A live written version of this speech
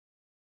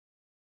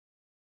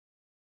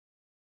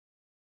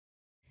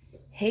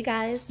Hey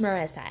guys,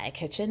 Marisa at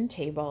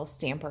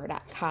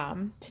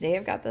KitchenTableStamper.com. Today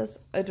I've got this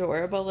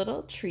adorable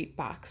little treat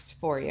box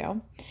for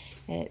you.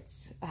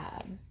 It's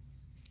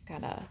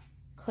got a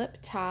clip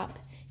top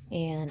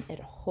and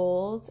it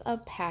holds a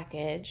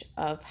package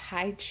of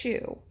high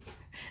chew.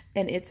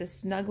 And it's a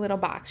snug little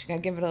box. You're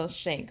going to give it a little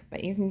shake.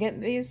 But you can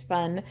get these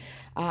fun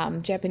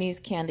Japanese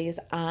candies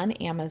on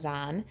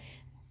Amazon.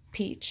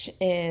 Peach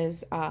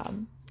is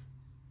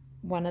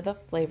one of the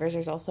flavors.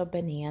 There's also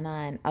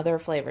banana and other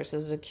flavors. So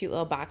this is a cute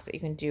little box that you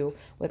can do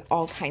with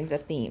all kinds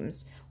of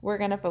themes. We're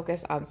going to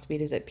focus on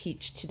Sweet as a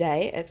Peach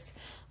today. It's a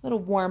little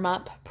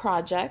warm-up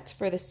project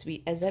for the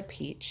Sweet as a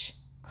Peach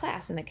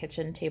class in the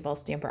Kitchen Table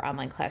Stamper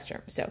online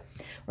classroom. So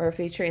we're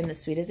featuring the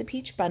Sweet as a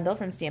Peach bundle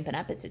from Stampin'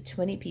 Up. It's a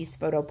 20-piece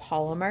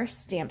photopolymer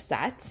stamp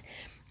set.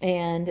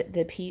 And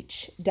the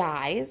peach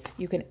dies.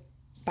 You can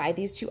buy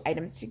these two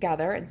items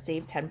together and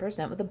save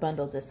 10% with a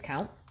bundle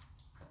discount.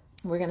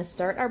 We're going to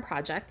start our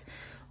project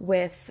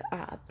with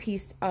a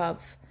piece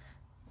of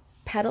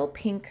petal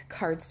pink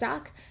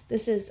cardstock.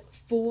 This is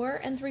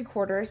 4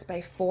 3/4 by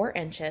 4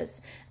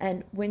 inches.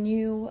 And when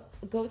you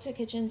go to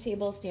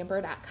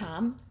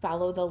KitchenTableStamper.com,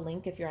 follow the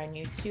link if you're on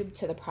YouTube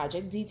to the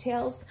project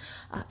details.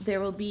 There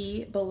will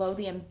be below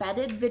the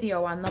embedded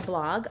video on the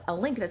blog a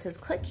link that says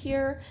click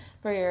here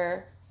for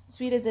your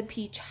Sweet as a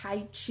Peach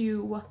high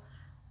chew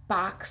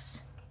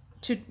box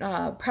to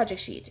project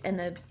sheet, and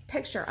the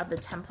picture of the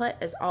template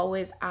is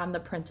always on the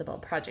printable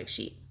project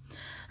sheet.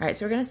 All right,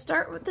 so we're going to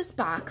start with this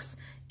box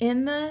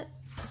in the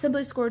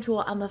Simply Score tool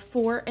on the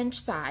 4-inch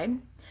side,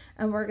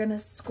 and we're going to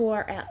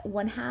score at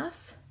 1/2,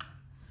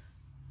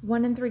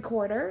 1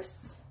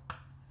 3/4,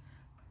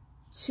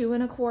 2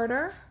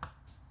 1/4,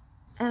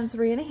 and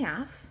 3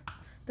 1/2.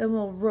 Then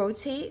we'll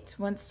rotate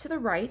once to the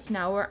right.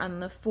 Now we're on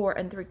the 4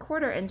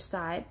 3/4 inch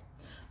side.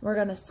 We're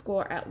going to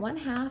score at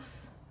 1/2,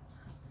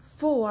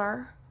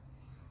 4,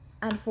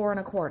 and 4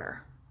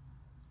 1/4.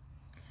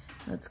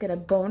 Let's get a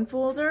bone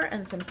folder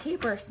and some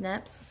paper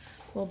snips.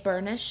 We'll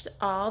burnish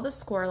all the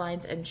score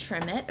lines and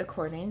trim it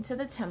according to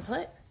the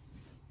template.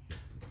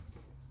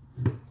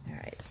 All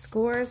right,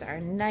 scores are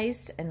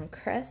nice and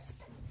crisp,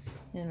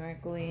 and we're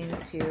going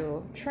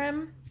to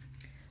trim.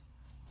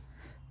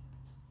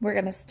 We're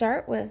going to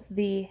start with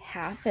the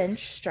 1/2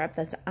 inch strip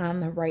that's on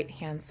the right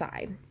hand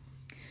side.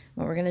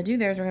 What we're going to do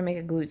there is we're going to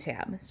make a glue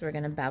tab. So we're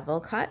going to bevel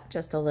cut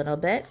just a little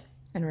bit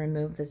and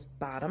remove this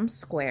bottom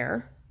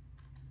square,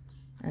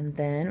 and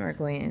then we're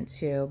going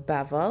to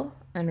bevel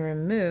and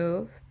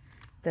remove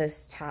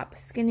this top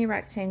skinny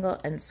rectangle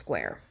and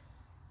square.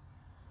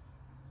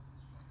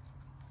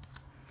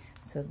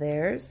 So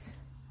there's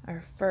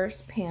our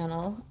first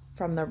panel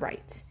from the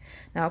right.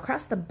 Now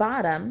across the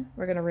bottom,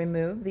 we're going to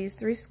remove these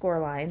 3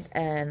 score lines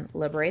and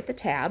liberate the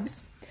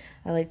tabs.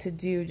 I like to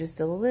do just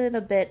a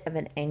little bit of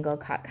an angle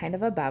cut, kind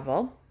of a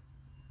bevel,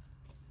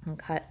 and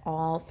cut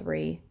all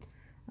 3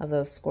 of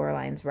those score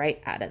lines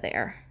right out of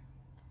there.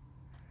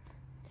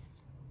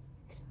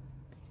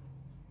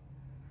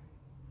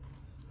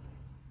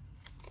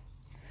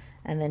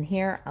 And then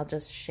here, I'll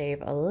just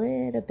shave a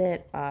little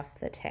bit off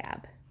the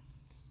tab.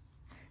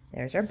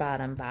 There's our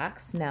bottom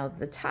box. Now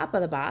the top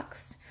of the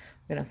box,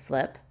 we're gonna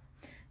flip.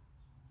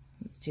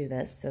 Let's do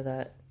this so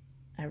that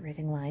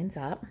everything lines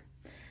up.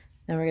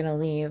 Then we're gonna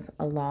leave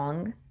a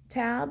long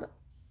tab,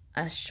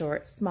 a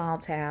short small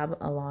tab,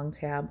 a long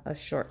tab, a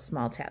short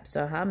small tab.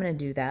 So how I'm going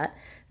to do that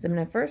is I'm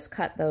going to first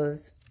cut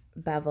those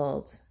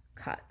beveled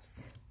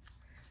cuts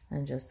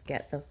and just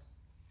get the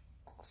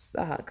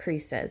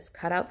creases,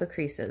 cut out the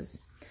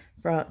creases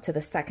to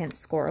the second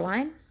score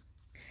line,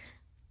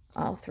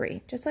 all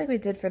 3, just like we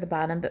did for the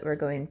bottom, but we're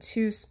going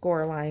 2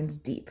 score lines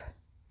deep.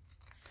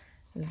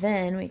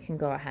 Then we can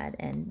go ahead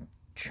and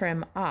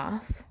trim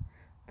off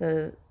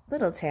the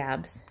little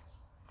tabs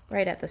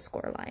right at the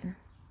score line.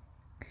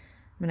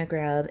 I'm going to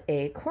grab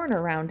a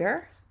corner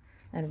rounder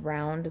and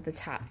round the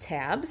top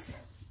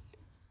tabs.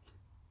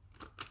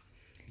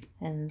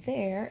 And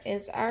there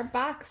is our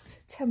box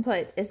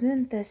template.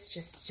 Isn't this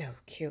just so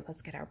cute?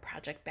 Let's get our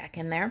project back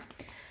in there.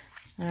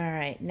 All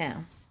right,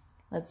 now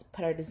let's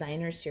put our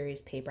designer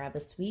series paper. I have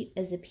a Sweet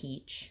as a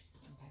Peach.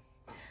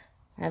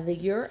 I have the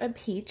You're a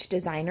Peach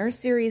designer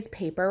series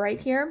paper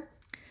right here.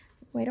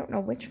 I don't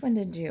know which one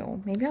to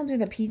do. Maybe I'll do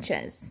the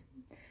peaches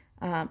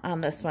on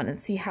this one and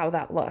see how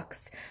that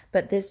looks.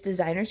 But this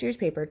designer series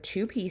paper,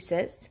 2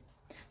 pieces,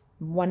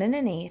 1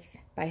 1/8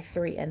 by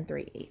 3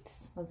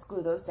 3/8. Let's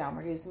glue those down.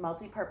 We're using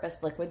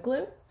multi-purpose liquid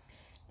glue.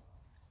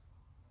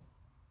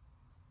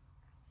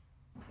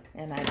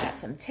 And I've got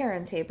some tear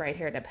and tape right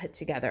here to put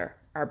together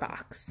our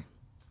box.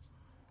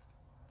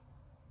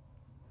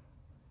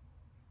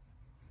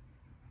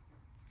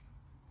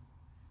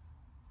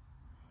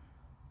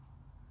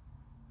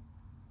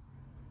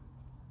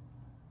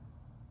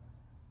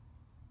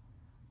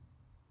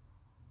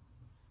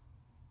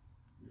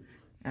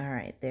 All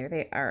right, there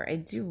they are. I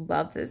do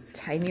love this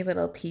tiny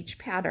little peach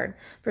pattern.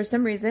 For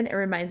some reason, it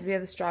reminds me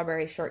of the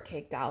strawberry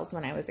shortcake dolls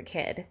when I was a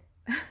kid.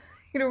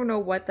 I don't know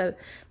what the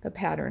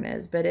pattern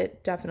is, but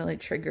it definitely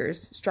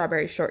triggers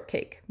strawberry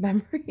shortcake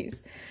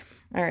memories.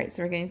 All right,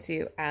 so we're going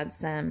to add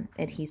some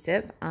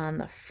adhesive on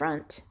the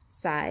front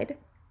side,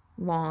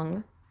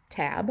 long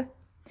tab.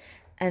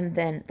 And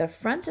then the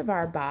front of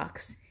our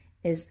box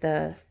is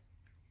the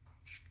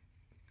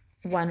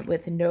one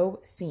with no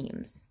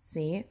seams.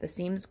 See, the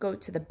seams go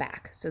to the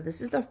back. So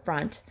this is the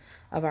front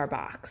of our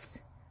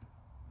box.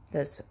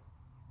 This,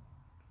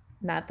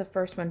 not the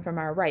first one from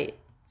our right,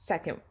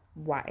 second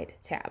wide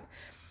tab.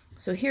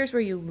 So here's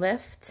where you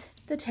lift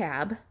the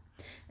tab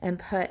and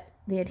put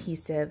the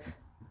adhesive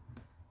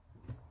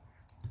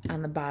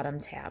on the bottom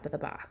tab of the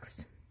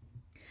box.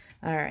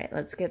 All right,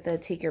 let's get the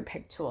take your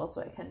pick tool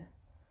so I can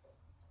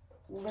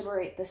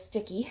liberate the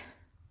sticky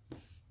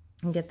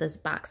and get this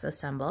box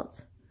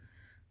assembled.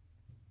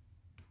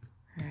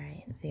 All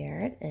right,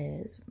 there it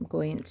is. I'm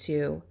going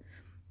to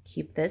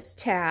keep this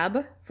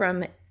tab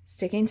from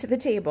sticking to the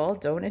table.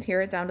 Don't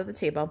adhere it down to the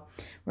table.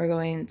 We're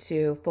going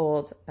to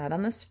fold, not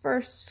on this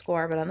first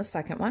score, but on the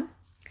second one.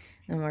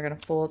 And we're going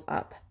to fold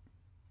up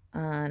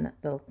on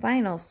the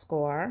final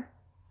score,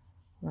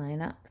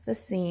 line up the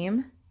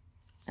seam,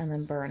 and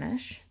then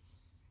burnish.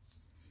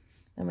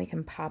 Then we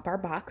can pop our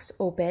box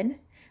open.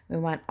 We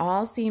want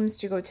all seams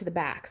to go to the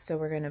back, so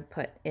we're going to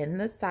put in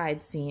the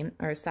side seam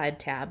or side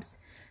tabs,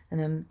 and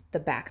then the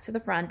back to the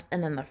front,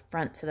 and then the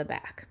front to the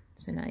back.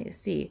 So now you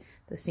see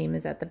the seam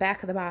is at the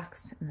back of the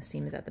box and the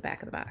seam is at the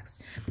back of the box.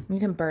 You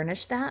can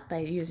burnish that by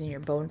using your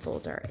bone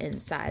folder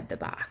inside the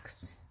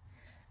box.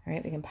 All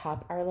right, we can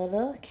pop our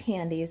little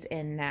candies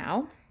in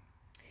now,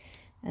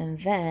 and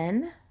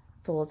then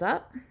fold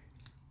up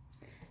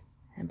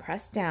and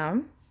press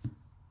down.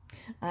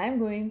 I'm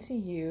going to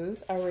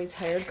use a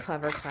retired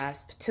clever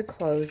clasp to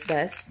close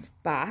this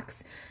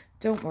box.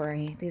 Don't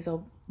worry, these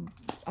will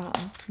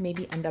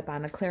maybe end up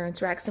on a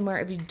clearance rack somewhere.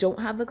 If you don't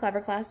have the clever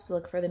clasp,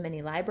 look for the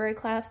mini library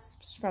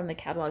clasps from the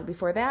catalog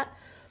before that,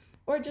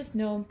 or just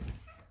know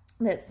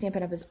that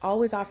Stampin' Up! Is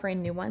always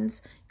offering new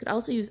ones. You could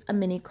also use a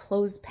mini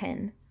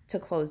clothespin to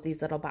close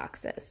these little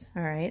boxes.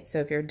 All right, so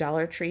if you're a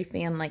Dollar Tree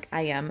fan like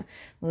I am,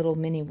 little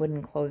mini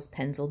wooden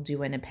clothespins will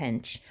do in a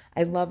pinch.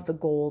 I love the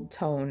gold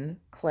tone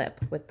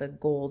clip with the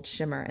gold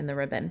shimmer in the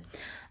ribbon.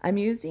 I'm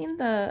using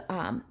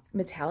the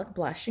metallic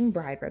blushing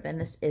bride ribbon.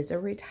 This is a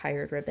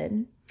retired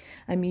ribbon.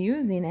 I'm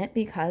using it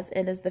because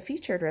it is the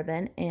featured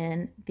ribbon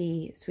in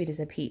the Sweet as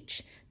a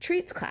Peach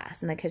treats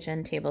class in the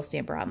kitchen table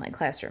stamper online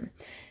classroom.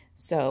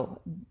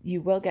 So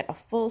you will get a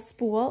full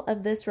spool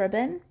of this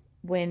ribbon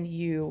when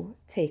you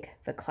take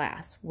the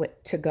class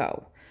to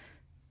go.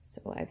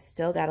 So I've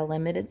still got a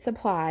limited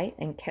supply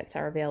and kits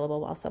are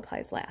available while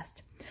supplies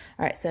last.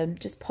 All right, so I'm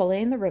just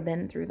pulling the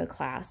ribbon through the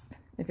clasp.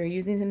 If you're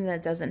using something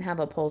that doesn't have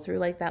a pull through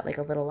like that, like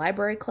a little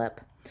library clip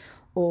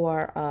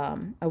or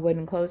a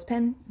wooden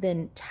clothespin,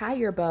 then tie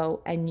your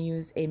bow and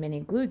use a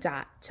mini glue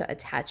dot to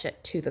attach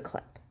it to the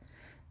clip.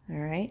 All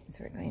right,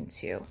 so we're going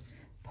to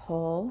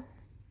pull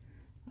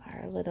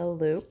our little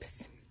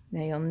loops.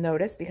 Now you'll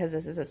notice, because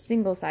this is a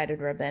single-sided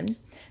ribbon,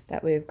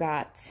 that we've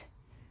got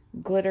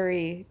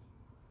glittery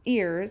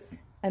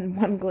ears and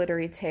one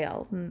glittery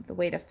tail. And the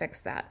way to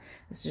fix that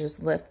is to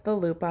just lift the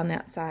loop on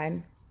that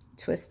side,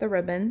 twist the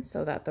ribbon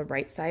so that the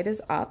right side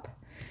is up,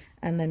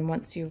 and then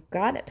once you've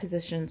got it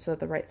positioned so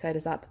that the right side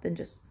is up, then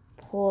just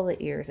pull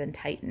the ears and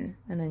tighten,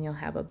 and then you'll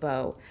have a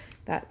bow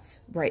that's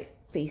right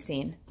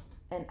facing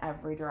in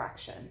every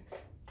direction.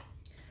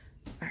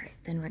 All right,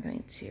 then we're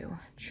going to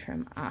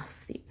trim off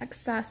the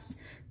excess,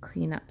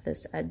 clean up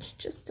this edge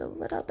just a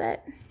little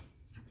bit.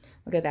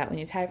 Look at that, when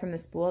you tie from the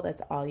spool,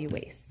 that's all you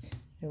waste.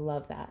 I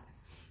love that.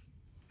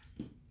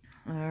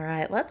 All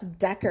right, let's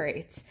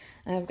decorate.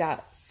 I've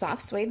got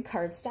soft suede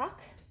cardstock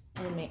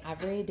and my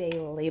everyday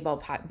label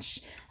punch.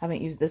 I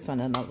haven't used this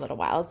one in a little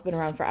while. It's been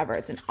around forever.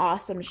 It's an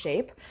awesome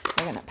shape.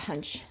 We're gonna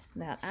punch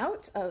that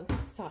out of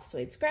soft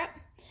suede scrap,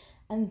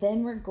 and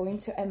then we're going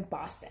to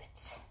emboss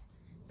it.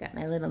 Got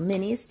my little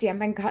mini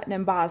Stampin' Cut and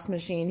Emboss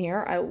machine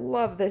here. I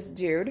love this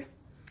dude.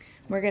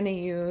 We're going to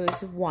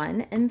use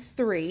 1 and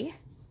 3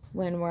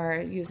 when we're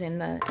using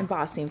the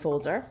embossing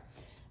folder.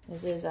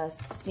 This is a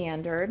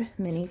standard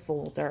mini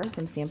folder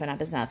from Stampin'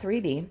 Up! It's not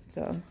 3D,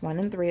 so 1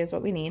 and 3 is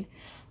what we need.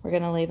 We're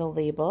going to lay the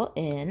label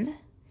in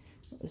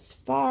as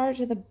far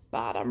to the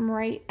bottom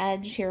right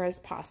edge here as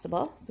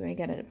possible, so we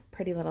get a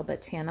pretty little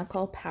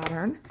botanical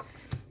pattern.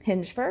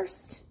 Hinge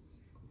first,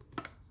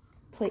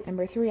 plate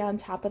number 3 on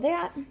top of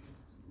that.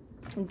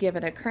 Give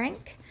it a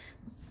crank.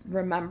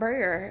 Remember,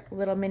 your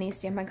little mini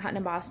Stampin' Cut and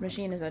Emboss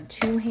machine is a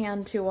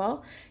 2-hand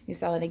tool. You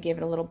saw that I gave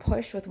it a little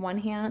push with one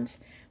hand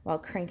while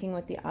cranking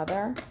with the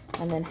other,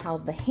 and then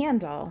held the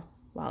handle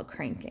while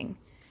cranking.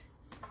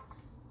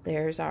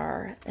 There's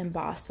our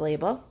embossed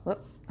label.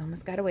 Whoop,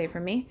 almost got away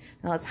from me.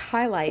 Now let's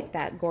highlight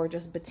that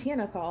gorgeous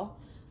botanical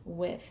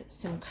with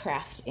some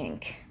craft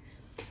ink.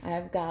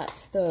 I've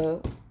got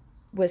the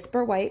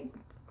Whisper White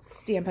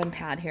Stampin'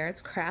 pad here.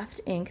 It's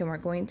craft ink, and we're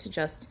going to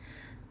just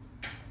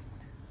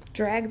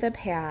drag the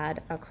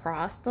pad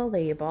across the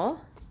label,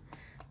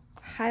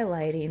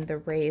 highlighting the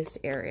raised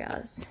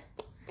areas.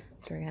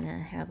 So we're gonna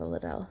have a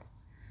little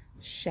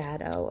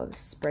shadow of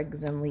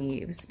sprigs and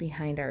leaves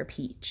behind our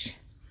peach.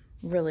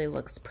 really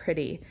looks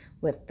pretty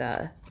with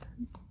the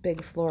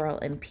big floral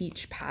and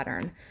peach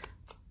pattern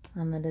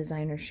on the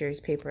designer series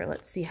paper.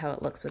 Let's see how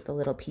it looks with the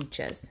little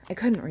peaches. I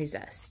couldn't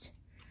resist.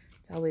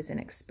 It's always an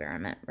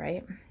experiment,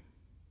 right?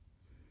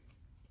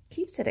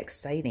 Keeps it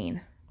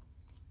exciting.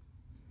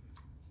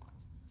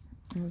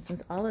 And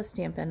since all the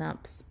Stampin'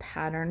 Up's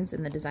patterns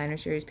in the designer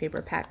series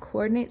paper pack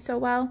coordinate so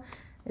well,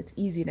 it's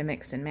easy to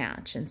mix and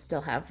match and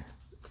still have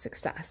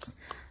success.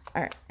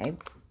 All right, I'm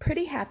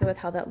pretty happy with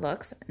how that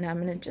looks. Now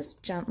I'm going to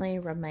just gently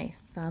rub my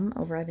thumb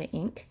over the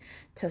ink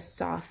to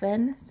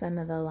soften some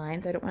of the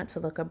lines. I don't want it to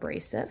look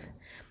abrasive.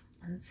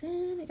 And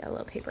then I got a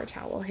little paper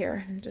towel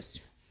here and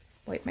just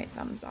wipe my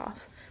thumbs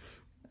off.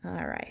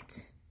 All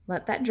right,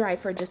 let that dry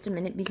for just a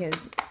minute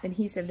because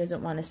adhesive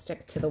doesn't want to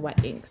stick to the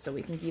wet ink, so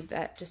we can give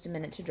that just a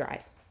minute to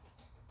dry.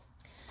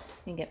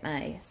 And get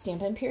my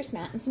Stampin' Pierce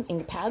mat and some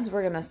ink pads.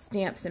 We're going to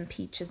stamp some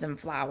peaches and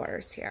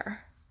flowers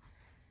here.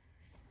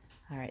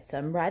 All right, so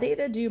I'm ready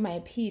to do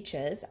my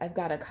peaches. I've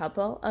got a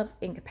couple of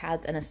ink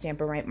pads and a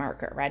Stampin' Right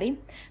marker. Ready?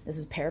 This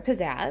is Pear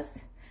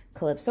Pizzazz,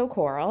 Calypso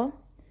Coral,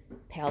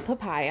 Pale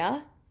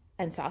Papaya,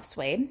 and Soft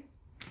Suede.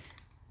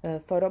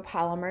 The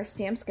photopolymer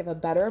stamps give a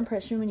better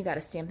impression when you got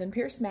a Stampin'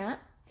 Pierce mat.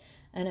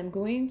 And I'm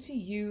going to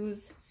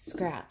use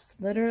scraps.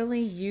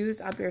 Literally use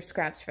up your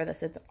scraps for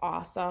this. It's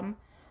awesome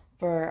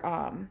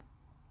for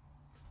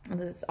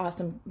this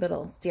awesome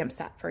little stamp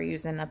set for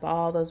using up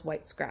all those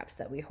white scraps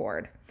that we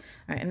hoard. All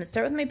right, I'm gonna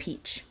start with my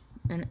peach,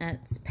 and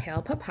it's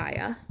Pale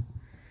Papaya.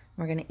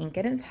 We're gonna ink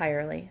it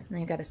entirely, and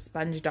then you got a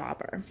sponge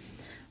dauber.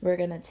 We're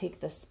gonna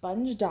take the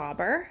sponge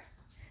dauber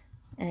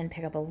and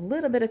pick up a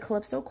little bit of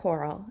Calypso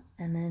Coral,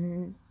 and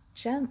then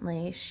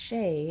gently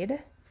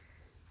shade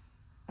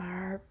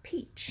our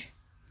peach.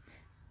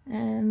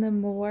 And the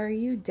more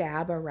you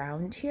dab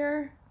around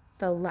here,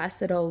 the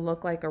less it'll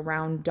look like a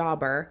round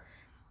dauber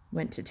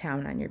went to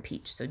town on your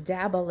peach. So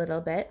dab a little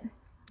bit.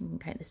 You can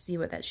kind of see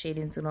what that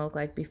shading's gonna look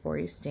like before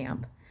you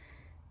stamp.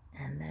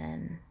 And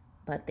then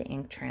let the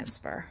ink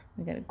transfer.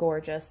 We got a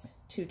gorgeous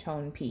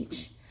two-tone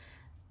peach.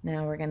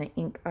 Now we're gonna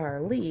ink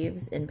our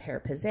leaves in Pear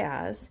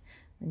Pizzazz.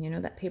 And you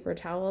know that paper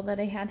towel that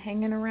I had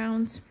hanging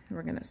around?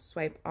 We're gonna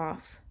swipe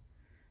off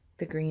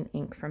the green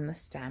ink from the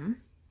stem.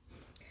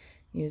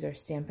 Use our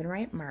Stampin'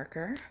 Right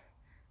marker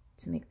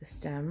to make the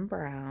stem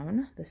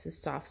brown. This is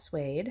Soft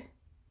Suede.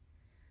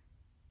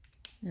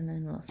 And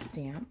then we'll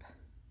stamp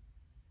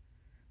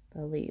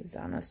the leaves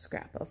on a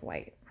scrap of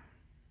white.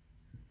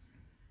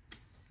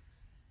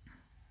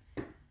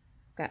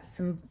 Got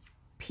some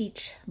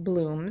peach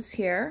blooms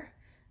here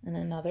and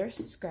another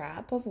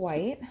scrap of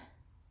white.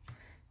 I'm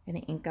gonna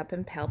ink up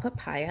in Pale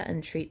Papaya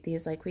and treat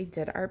these like we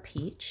did our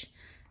peach.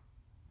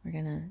 We're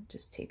gonna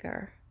just take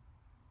our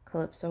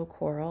Calypso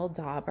Coral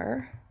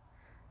dauber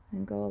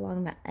and go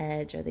along the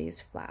edge of these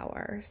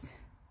flowers.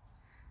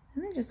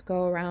 And then just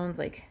go around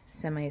like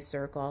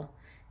semicircle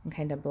and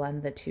kind of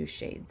blend the two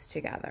shades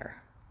together.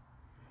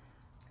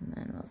 And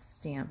then we'll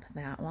stamp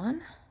that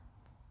one.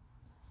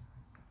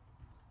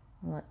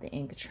 We'll let the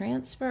ink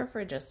transfer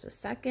for just a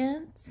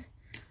second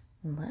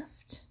and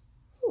lift.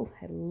 Ooh,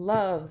 I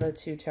love the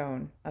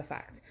two-tone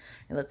effect.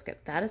 And let's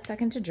get that a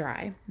second to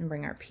dry and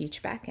bring our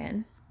peach back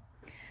in.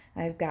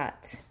 I've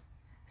got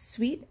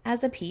Sweet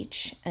as a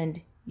Peach and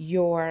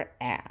Your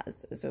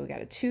As. So we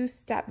got a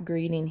two-step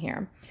greeting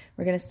here.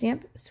 We're going to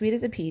stamp Sweet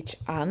as a Peach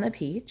on the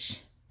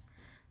peach,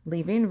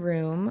 leaving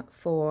room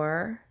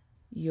for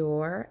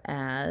Your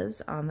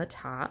As on the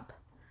top.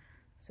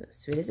 So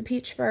Sweet as a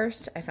Peach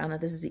first. I found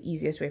that this is the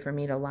easiest way for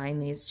me to line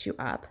these two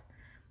up.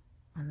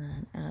 And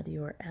then add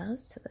Your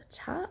As to the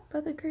top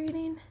of the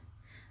greeting.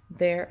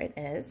 There it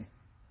is.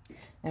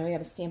 Now we got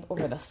to stamp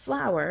over the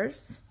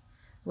flowers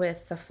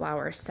with the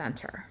flower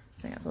center.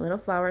 So I have a little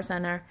flower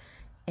center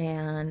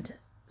and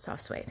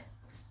Soft Suede.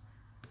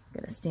 I'm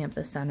going to stamp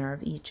the center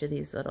of each of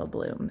these little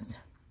blooms.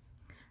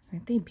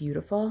 Aren't they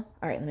beautiful?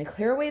 All right, let me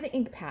clear away the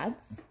ink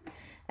pads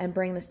and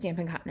bring the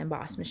Stampin' Cotton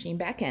Emboss machine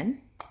back in.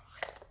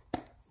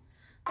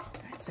 All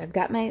right, so I've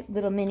got my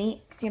little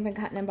mini Stampin'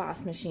 Cotton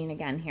Emboss machine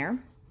again here.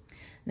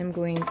 And I'm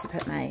going to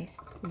put my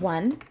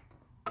 1,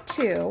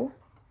 2,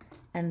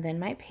 and then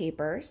my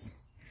papers.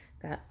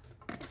 Got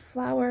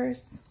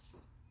flowers,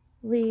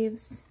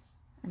 leaves,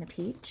 and a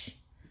peach.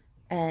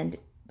 And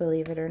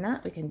believe it or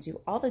not, we can do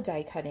all the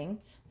die cutting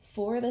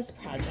for this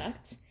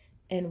project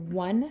in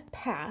one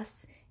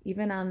pass,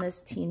 even on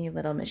this teeny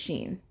little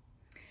machine.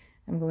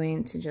 I'm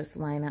going to just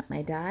line up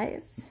my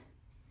dies.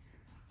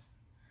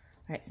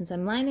 All right, since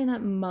I'm lining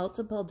up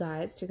multiple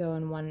dies to go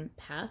in one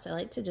pass, I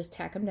like to just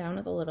tack them down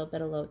with a little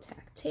bit of low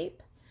tack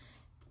tape.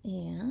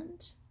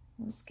 And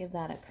let's give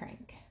that a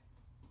crank.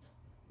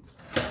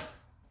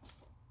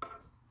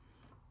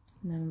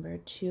 Number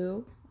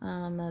 2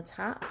 on the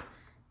top.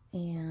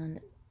 And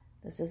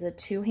this is a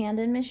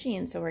two-handed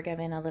machine, so we're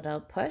giving a little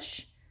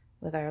push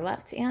with our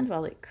left hand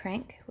while we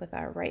crank with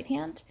our right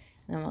hand.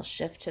 And then we'll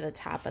shift to the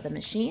top of the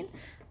machine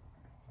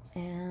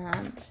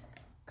and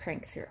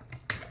crank through.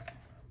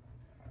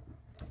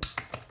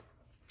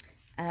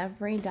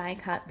 Every die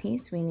cut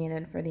piece we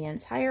needed for the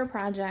entire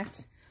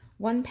project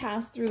one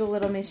pass through the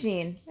little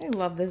machine. I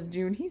love this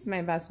dude. He's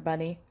my best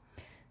buddy.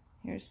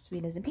 Here's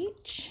Sweet as a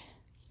Peach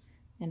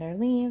and our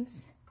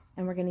leaves.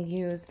 And we're going to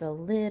use the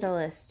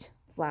littlest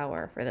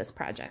flower for this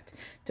project.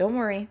 Don't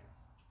worry,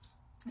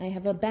 I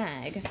have a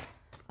bag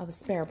of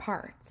spare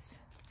parts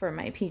for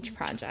my peach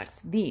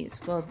projects. These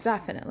will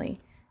definitely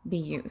be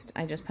used.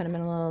 I just put them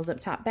in a little zip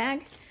top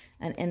bag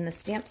and in the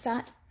stamp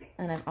set,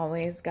 and I've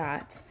always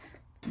got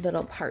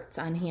little parts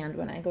on hand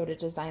when I go to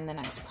design the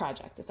next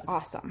project. It's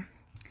awesome.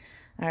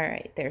 All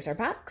right, there's our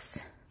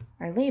box,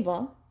 our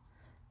label,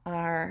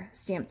 our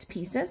stamped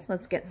pieces.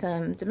 Let's get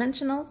some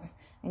dimensionals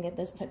and get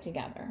this put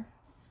together.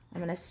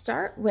 I'm going to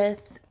start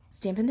with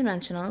Stampin'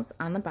 Dimensionals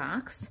on the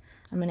box.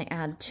 I'm going to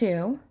add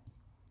 2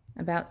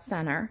 about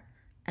center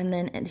and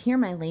then adhere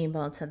my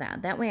label to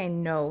that. That way I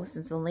know,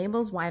 since the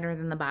label's wider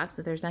than the box,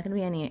 that there's not going to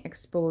be any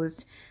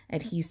exposed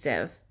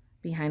adhesive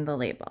behind the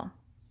label.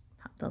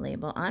 Pop the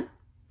label on.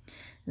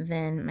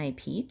 Then my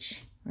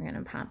peach, we're going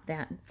to pop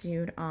that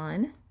dude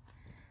on.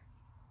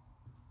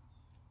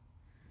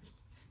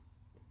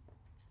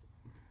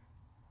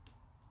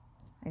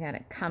 I got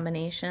a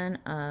combination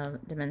of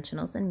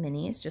dimensionals and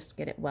minis just to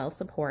get it well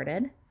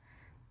supported,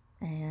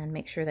 and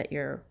make sure that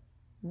your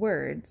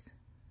words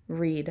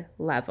read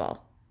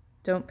level.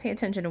 Don't pay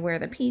attention to where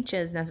the peach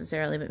is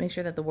necessarily, but make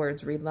sure that the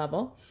words read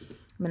level.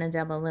 I'm going to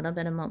dab a little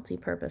bit of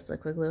multi-purpose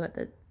liquid glue at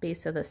the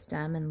base of the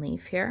stem and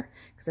leaf here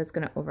because it's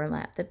going to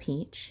overlap the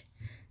peach.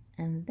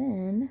 And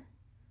then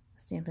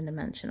Stampin'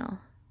 Dimensional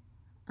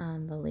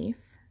on the leaf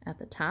at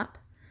the top.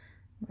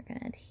 We're going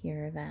to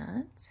adhere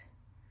that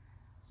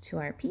to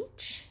our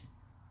peach.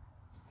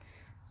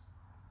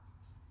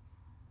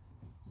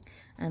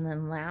 And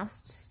then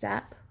last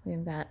step,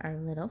 we've got our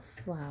little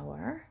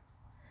flower,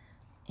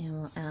 and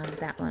we'll add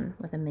that one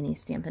with a mini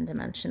Stampin'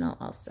 Dimensional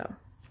also.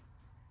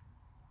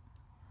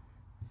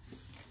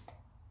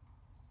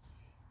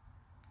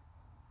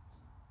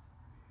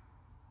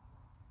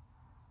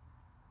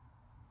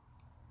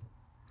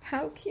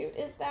 How cute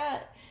is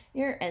that?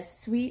 You're as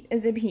sweet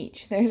as a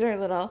peach. There's our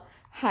little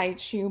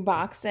hide shoe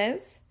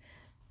boxes.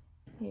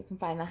 You can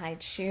find the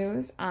hide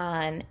shoes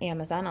on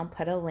Amazon. I'll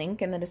put a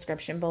link in the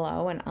description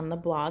below, and on the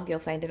blog you'll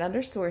find it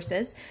under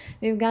sources. If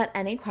you've got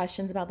any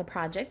questions about the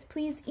project,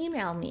 please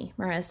email me,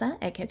 Marisa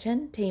at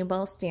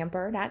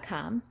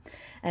kitchentablestamper.com.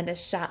 And to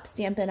shop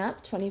Stampin'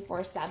 Up!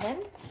 24/7,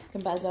 you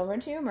can buzz over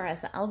to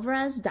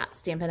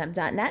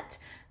marisaalvarez.stampinup.net.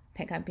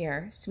 Pick up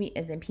your Sweet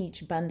as a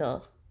Peach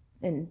bundle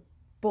and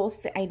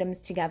both the items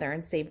together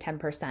and save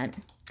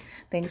 10%.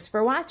 Thanks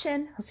for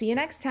watching. I'll see you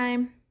next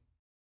time.